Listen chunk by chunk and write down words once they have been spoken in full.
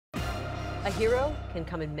A hero can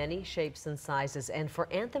come in many shapes and sizes, and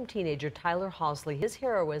for Anthem teenager Tyler Hallsey, his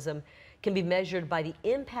heroism can be measured by the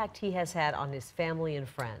impact he has had on his family and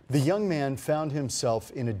friends. The young man found himself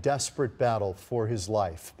in a desperate battle for his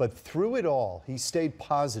life, but through it all, he stayed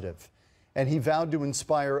positive, and he vowed to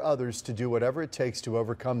inspire others to do whatever it takes to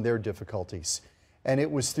overcome their difficulties. And it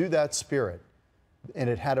was through that spirit, and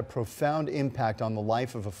it had a profound impact on the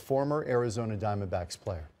life of a former Arizona Diamondbacks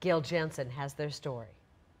player. Gail Jansen has their story.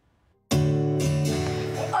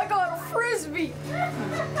 I got a Frisbee!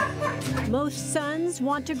 Most sons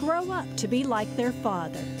want to grow up to be like their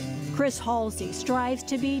father. Chris Hallsey strives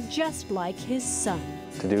to be just like his son.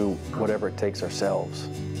 To do whatever it takes ourselves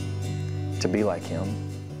to be like him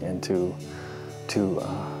and to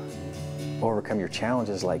overcome your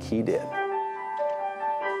challenges like he did.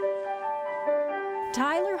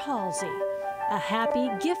 Tyler Hallsey, a happy,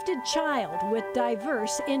 gifted child with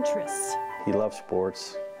diverse interests. He loved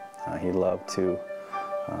sports. He loved to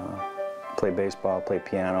play baseball, play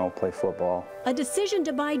piano, play football. A decision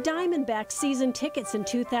to buy Diamondbacks season tickets in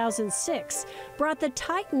 2006 brought the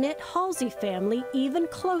tight-knit Hallsey family even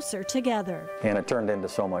closer together. And it turned into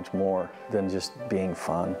so much more than just being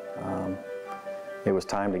fun. It was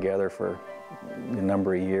time together for a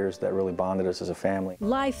number of years that really bonded us as a family.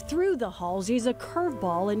 Life threw the Hallseys a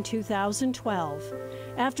curveball in 2012.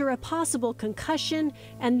 After a possible concussion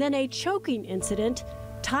and then a choking incident,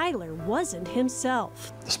 Tyler wasn't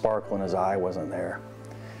himself. The sparkle in his eye wasn't there.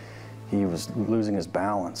 He was losing his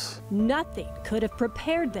balance. Nothing could have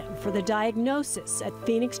prepared them for the diagnosis at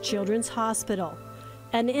Phoenix Children's Hospital,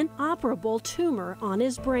 an inoperable tumor on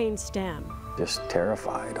his brainstem. Just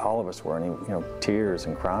terrified. All of us were, and tears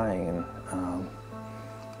and crying and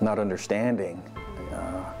not understanding.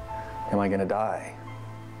 Am I going to die?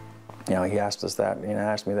 He asked us that.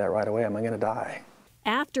 Asked me that right away. Am I going to die?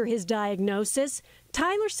 After his diagnosis,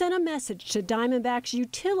 Tyler sent a message to Diamondbacks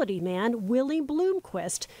utility man Willie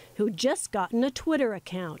Bloomquist, who'd just gotten a Twitter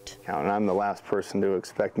account. And I'm the last person to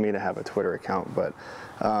expect me to have a Twitter account, but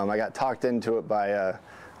I got talked into it by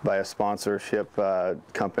a sponsorship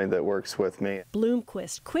company that works with me.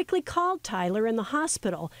 Bloomquist quickly called Tyler in the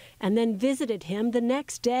hospital and then visited him the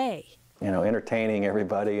next day. Entertaining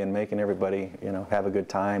everybody and making everybody, have a good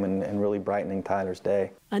time and really brightening Tyler's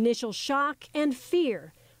day. Initial shock and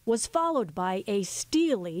fear was followed by a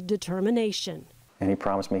steely determination. And he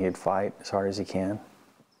promised me he'd fight as hard as he can.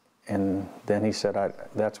 And then he said,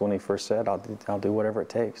 that's when he first said, I'll do whatever it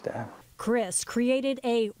takes, Dad. Chris created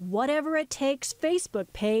a Whatever It Takes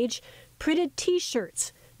Facebook page, printed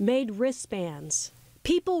T-shirts, made wristbands.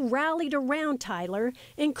 People rallied around Tyler,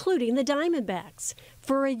 including the Diamondbacks.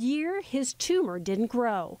 For a year, his tumor didn't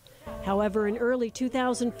grow. However, in early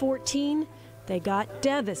 2014, they got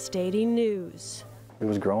devastating news. It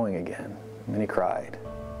was growing again, and he cried.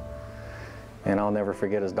 And I'll never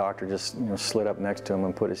forget his doctor just slid up next to him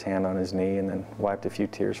and put his hand on his knee and then wiped a few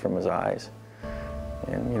tears from his eyes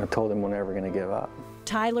and told him we're never going to give up.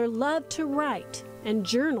 Tyler loved to write and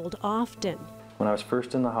journaled often. When I was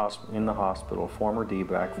first in the hospital, former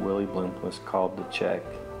D-back Willie Bloomquist called to check.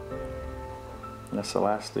 And that's the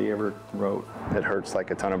last he ever wrote. It hurts like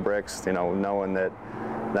a ton of bricks, knowing that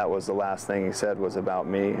that was the last thing he said was about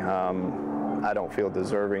me. I don't feel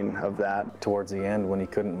deserving of that. Towards the end, when he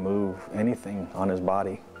couldn't move anything on his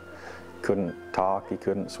body, couldn't talk, he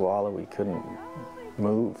couldn't swallow, he couldn't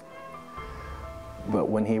move. But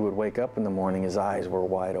when he would wake up in the morning, his eyes were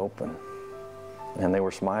wide open, and they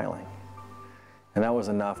were smiling. And that was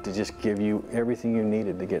enough to just give you everything you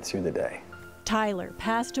needed to get through the day. Tyler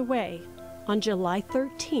passed away on July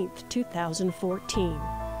 13th, 2014.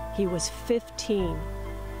 He was 15.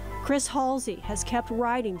 Chris Hallsey has kept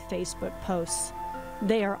writing Facebook posts.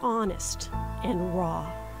 They are honest and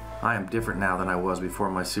raw. I am different now than I was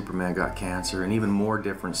before my Superman got cancer, and even more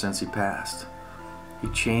different since he passed. He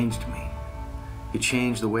changed me. He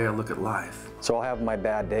changed the way I look at life. So I'll have my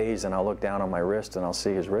bad days and I'll look down on my wrist and I'll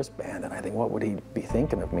see his wristband and I think, what would he be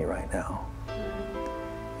thinking of me right now?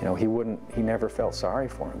 He never felt sorry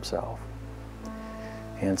for himself.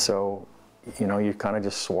 And so, you kind of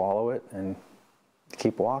just swallow it and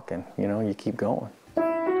keep walking, you keep going.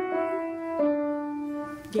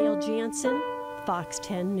 Gail Jansen, Fox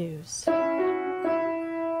 10 News.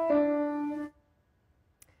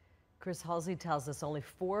 Chris Hallsey tells us only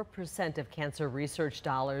 4% of cancer research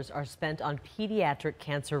dollars are spent on pediatric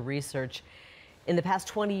cancer research. In the past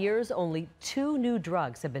 20 years, only 2 new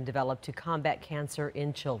drugs have been developed to combat cancer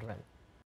in children.